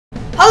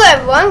Hello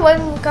everyone,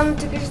 welcome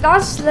to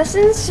Last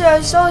Lessons.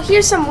 So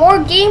here's some more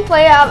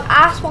gameplay of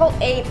Asphalt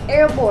 8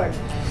 Airborne.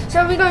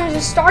 So we're going to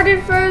just start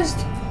it first.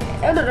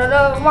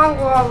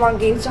 Wrong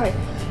game, sorry.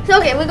 So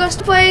okay, we're going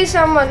to play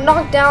some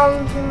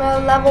knockdown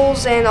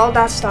levels and all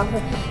that stuff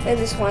in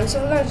this one.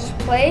 So we're going to just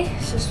play,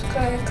 just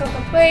click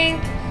on play.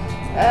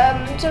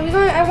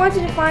 I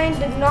wanted to find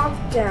the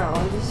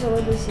knockdown. So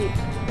let me see,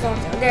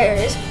 knockdown, there it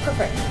is,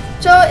 perfect.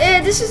 So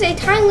this is a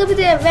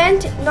time-limited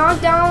event. Knock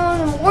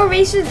down more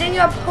races than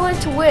your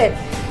opponent to win.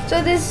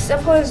 So this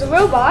opponent is a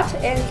robot,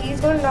 and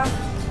he's going to knock.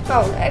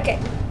 Oh, okay.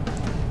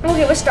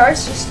 Okay, let's start.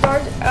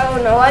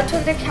 Oh no, I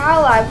took the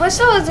Cadillac, but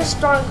still, it's a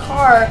strong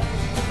car.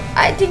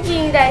 I'm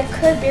thinking that it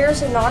could bear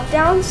some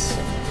knockdowns.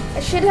 I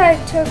should have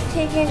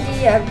taken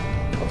the.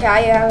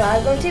 Okay,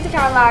 I'm going to take the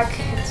Cadillac.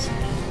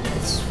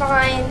 It's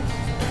fine.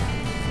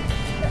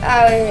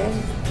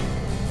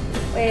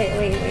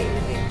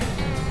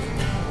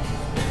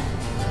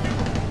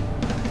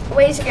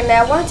 Wait a second,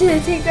 I wanted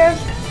to take those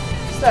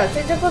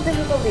technical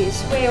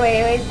difficulties.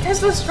 Wait.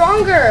 Tesla's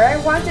stronger. I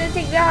wanted to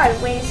take that.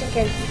 Wait a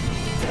second.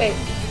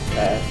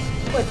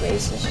 Quick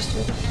race. Let's just do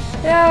it.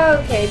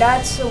 Okay,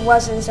 that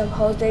wasn't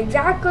supposed to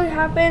exactly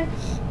happen,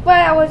 but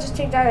I will just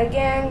take that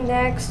again.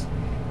 Next.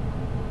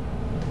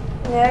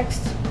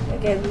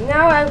 Again.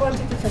 Now I want to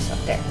take the Tesla.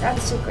 There.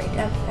 That's great.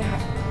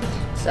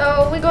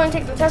 So we're going to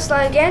take the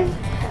Tesla again.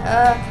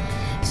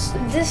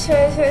 This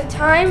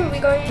time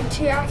we're going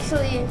to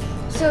actually.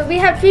 So we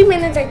have 3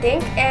 minutes, I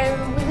think,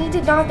 and we need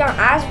to knock down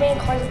as many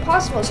cars as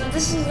possible. So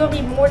this is going to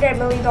be more than $1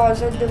 million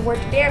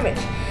worth of damage.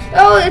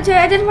 Oh, to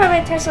identify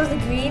my Tesla as the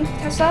green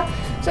Tesla.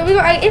 So if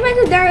I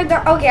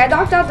could okay, I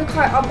knocked out the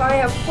car of my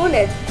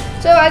opponent.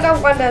 So I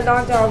got one that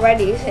knocked out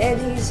already, and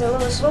he's a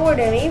little slower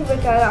than me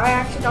because I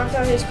actually knocked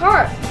out his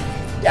car.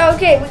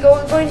 Okay, we're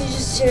going to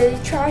just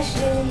trash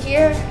in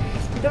here.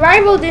 The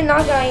rival didn't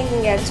knock out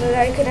anything yet, so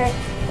I could have.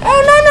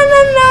 Oh no!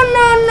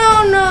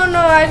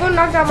 I'm gonna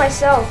knock out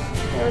myself.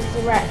 That was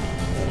the wreck.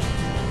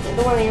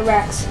 The one of your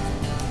wrecks.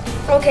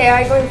 Okay,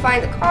 I'm going to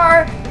find the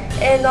car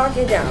and knock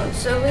it down.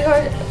 So we're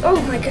going to. Oh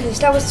my goodness,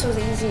 that was so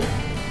easy.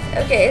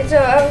 Okay, so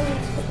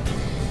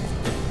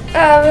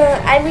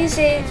I may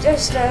say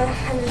just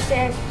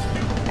understand.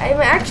 I'm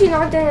actually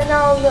knocking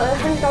down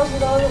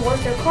 $100,000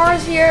 worth of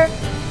cars here.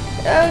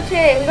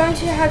 Okay, we're going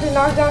to have to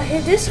knock down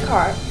this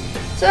car.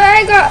 So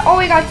I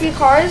only got 3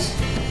 cars.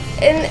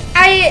 And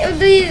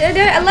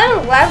there are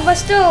 11 left, but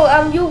still,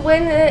 you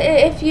win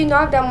if you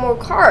knock down more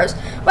cars.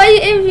 But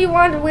if you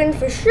want to win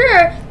for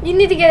sure, you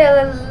need to get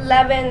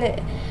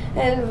 11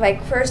 and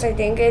like first, I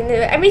think. And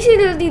I may say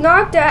the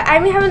knockdown. I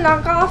may have a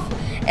knockoff,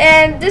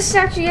 and this is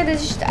actually the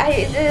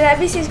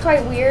MBC is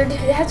quite weird.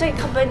 It has like a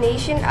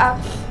combination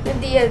of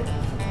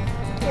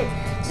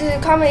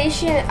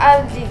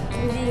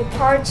the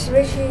parts,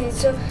 which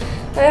so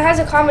it has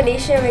a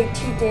combination of like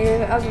two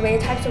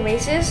types of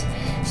races.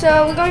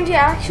 So we're going to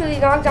actually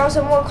knock down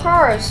some more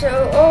cars.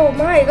 So, oh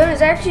my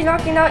goodness, actually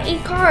knocking down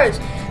 8 cars.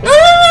 No!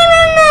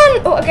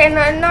 Oh, okay,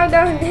 now knock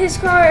down his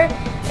car,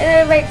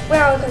 and like we're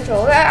out of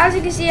control. As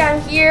you can see, I'm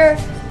here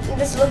in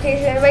this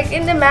location. Like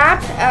in the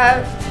map,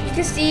 you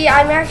can see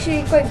I'm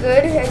actually quite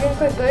good. I'm doing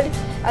quite good.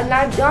 I'm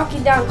not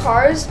knocking down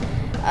cars.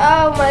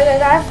 Oh my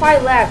god, I have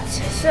 5 left.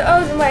 So,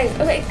 oh my,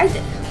 okay,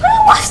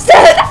 what was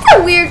that?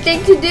 That's a weird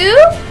thing to do.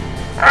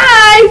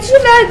 I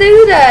should not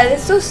do that.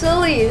 It's so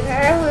silly.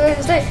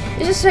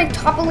 It's just like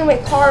toppling my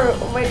car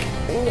like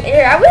in the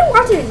air. I wouldn't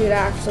want to do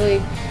that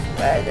actually,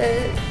 but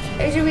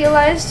I just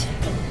realized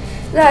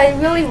that I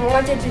really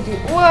wanted to do.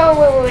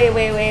 Whoa! Wait!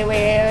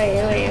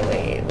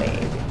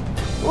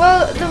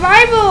 Well, the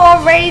rival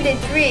already did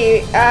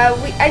 3.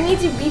 I need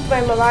to beat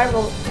my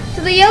rival.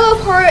 So the yellow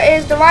car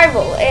is the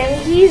rival,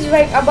 and he's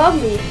like above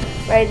me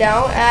right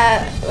now.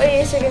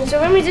 Wait a second. So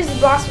let me just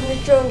blast from the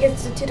drone and get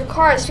to the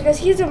cars because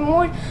he's a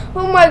more.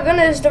 Oh my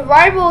goodness, the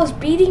rival is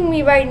beating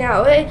me right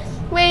now.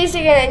 Wait a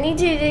second. I need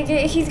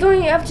to. He's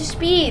going up to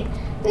speed.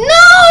 No!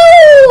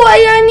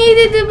 I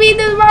needed to beat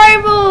the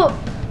rival.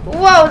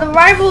 Whoa, the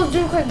rival is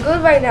doing quite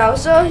good right now.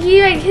 So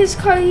his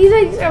car. He's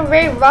like a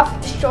very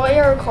rough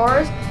destroyer of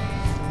cars.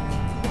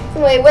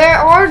 Wait, where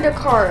are the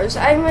cars?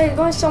 I'm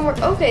going somewhere.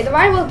 Okay, the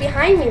rival is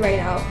behind me right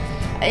now.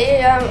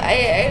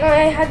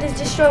 I had to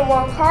destroy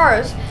more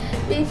cars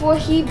before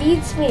he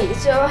beats me.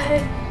 So,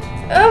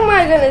 oh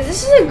my goodness,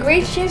 this is a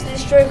great chance to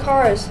destroy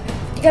cars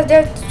because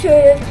there are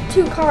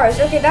two cars.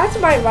 Okay, that's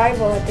my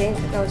rival, I think.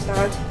 No, it's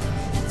not.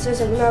 It's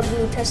just a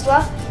blue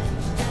Tesla.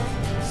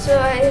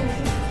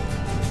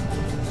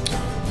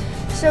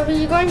 So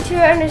you're going to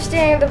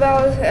understand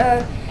about.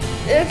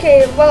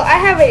 Okay, well, I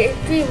have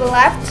 3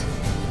 left.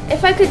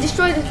 If I could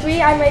destroy the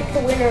 3, I might be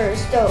the winner.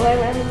 Still,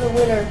 I'm the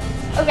winner.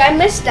 Okay, I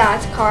missed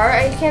that car.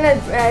 I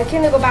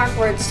cannot go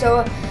backwards.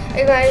 So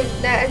I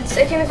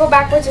cannot go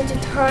backwards into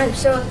time.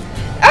 So,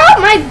 oh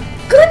my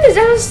goodness,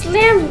 that was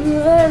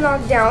slam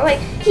knocked down. Like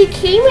he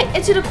came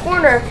into the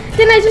corner,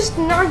 then I just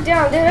knocked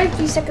down. There are like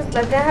 3 seconds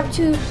left. I have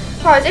 2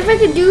 cars. If I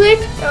could do it,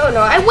 oh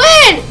no, I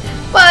win.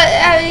 But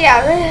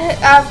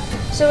yeah.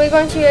 So we're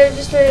going to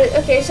just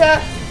okay. So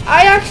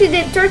I actually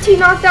did 13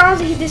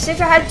 knockdowns. He did 6.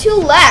 I had 2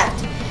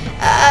 left.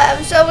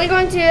 So we're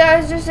going to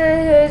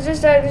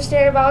just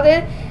understand about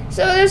it.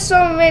 So there's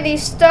so many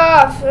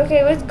stuff.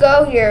 Okay, let's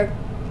go here.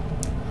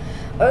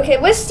 Okay,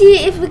 let's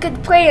see if we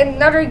could play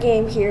another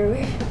game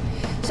here.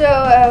 So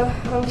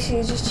let me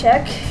see, just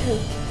check.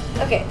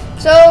 Okay,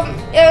 so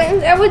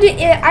I would do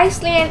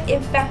Iceland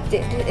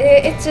Infected.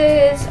 It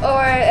says,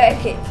 or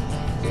okay,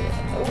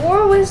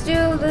 or let's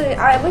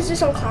do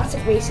some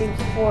classic racing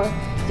before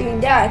doing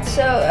that.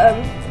 So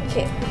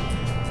okay,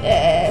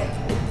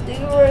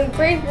 the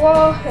Great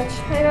Wall of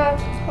China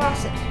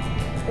Classic.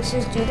 Let's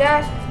just do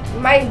that.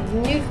 My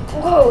new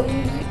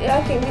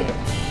okay,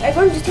 I'm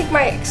going to take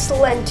my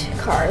excellent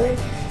car.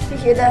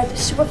 Here, the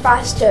super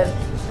fast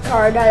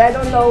car that I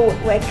don't know,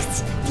 like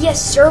DS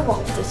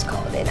Servo it's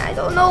called, and I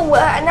don't know.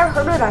 I never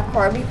heard of that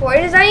car before.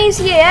 It is not in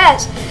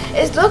CES.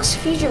 It looks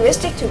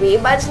futuristic to me,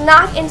 but it's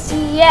not in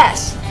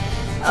CES.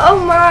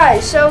 Oh my!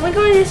 So we're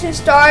going to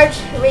start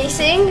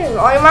racing.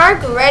 On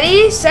mark,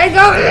 ready, set,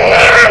 go!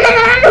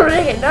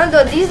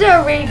 No, these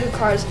are really good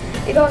cars.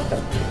 They don't.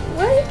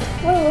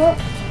 What?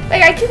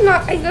 Like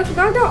I knocked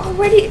down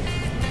already.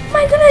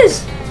 My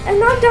goodness! I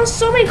knocked down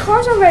so many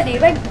cars already.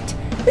 Like.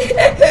 I'm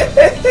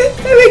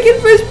in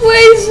first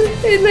place,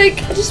 and like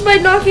just by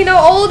knocking out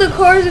all the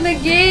cars in the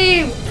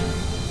game.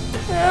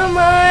 Oh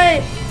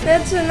my,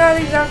 that's not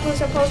exactly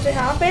supposed to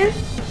happen.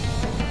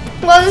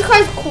 Well, this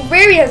car is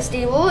very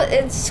unstable.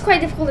 It's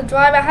quite difficult to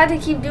drive. I had to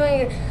keep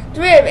doing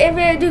drift. If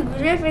I do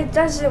drift, it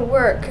doesn't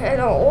work. I don't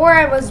know, or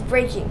I was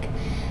braking.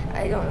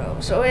 I don't know.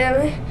 So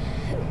I'm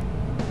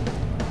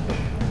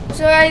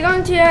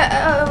going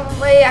to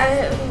wait.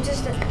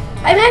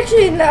 I'm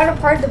actually in the other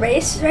part of the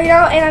race right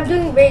now, and I'm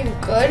doing very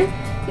good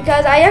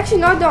because I actually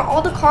knocked down all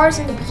the cars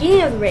in the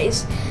beginning of the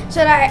race,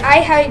 so that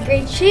I had a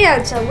great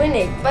chance of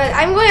winning. But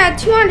I'm going at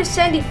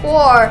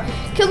 274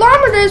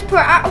 kilometers per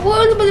hour.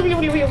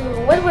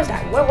 What was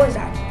that? What was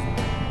that?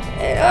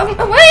 Wait,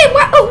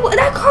 what? Oh,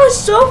 that car is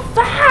so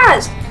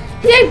fast.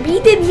 He like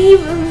beated me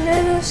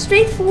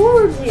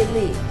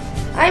straightforwardly.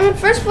 I'm in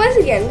first place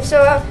again,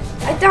 so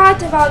I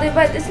thought about it,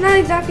 but it's not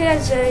exactly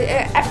as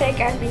epic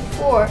as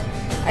before.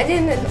 I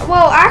didn't.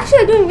 Well, actually,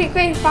 I'm doing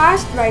very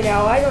fast right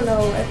now. I don't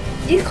know.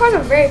 These cars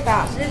are very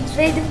fast. It's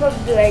very difficult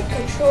to like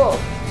control.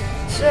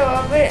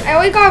 So, but I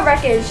only got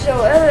wreckage. So,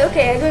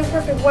 okay, I'm doing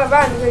perfect one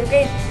run. Really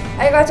great.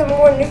 I got some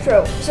more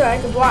nitro, so I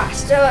can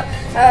blast. So,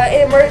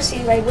 in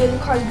emergency, like when the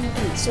cars beat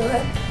me. So,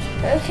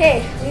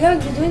 okay, we gotta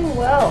be doing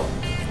well.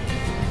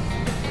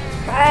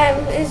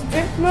 Is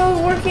drift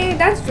mode working?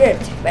 That's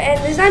drift, and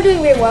it's not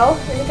doing very well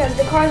because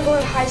the car is going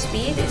at high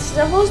speed. It's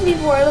supposed to be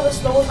for a little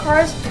slower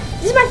cars.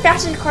 This is my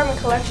fastest car in my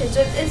collection,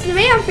 so it's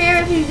very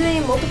unfair if you're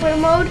doing multiplayer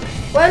mode.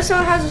 Well, if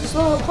someone has a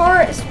slower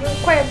car, it's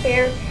quite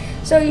unfair.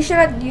 So you should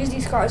not use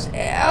these cars.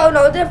 Oh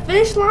no, the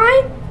finish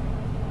line?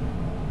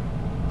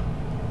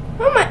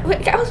 Oh my!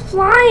 I was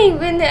flying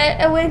when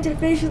I went to the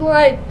finish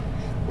line.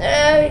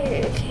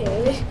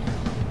 Okay.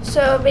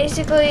 So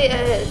basically,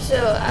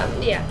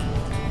 yeah.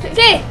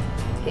 Okay.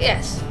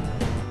 Yes.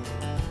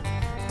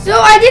 So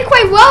I did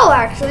quite well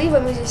actually.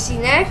 Let me just see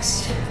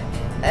next.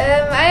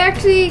 I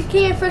actually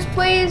came in first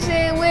place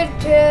with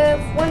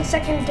 1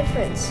 second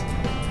difference.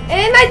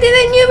 And I did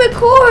a new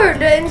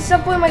record in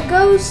Subway My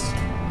Ghost.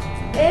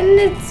 And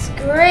it's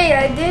great.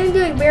 I didn't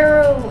do a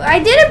barrel. I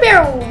did a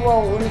barrel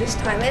roll this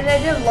time, and I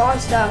did a lot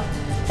of stuff.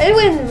 I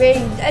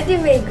did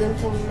very good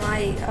for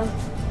my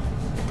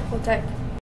full tech.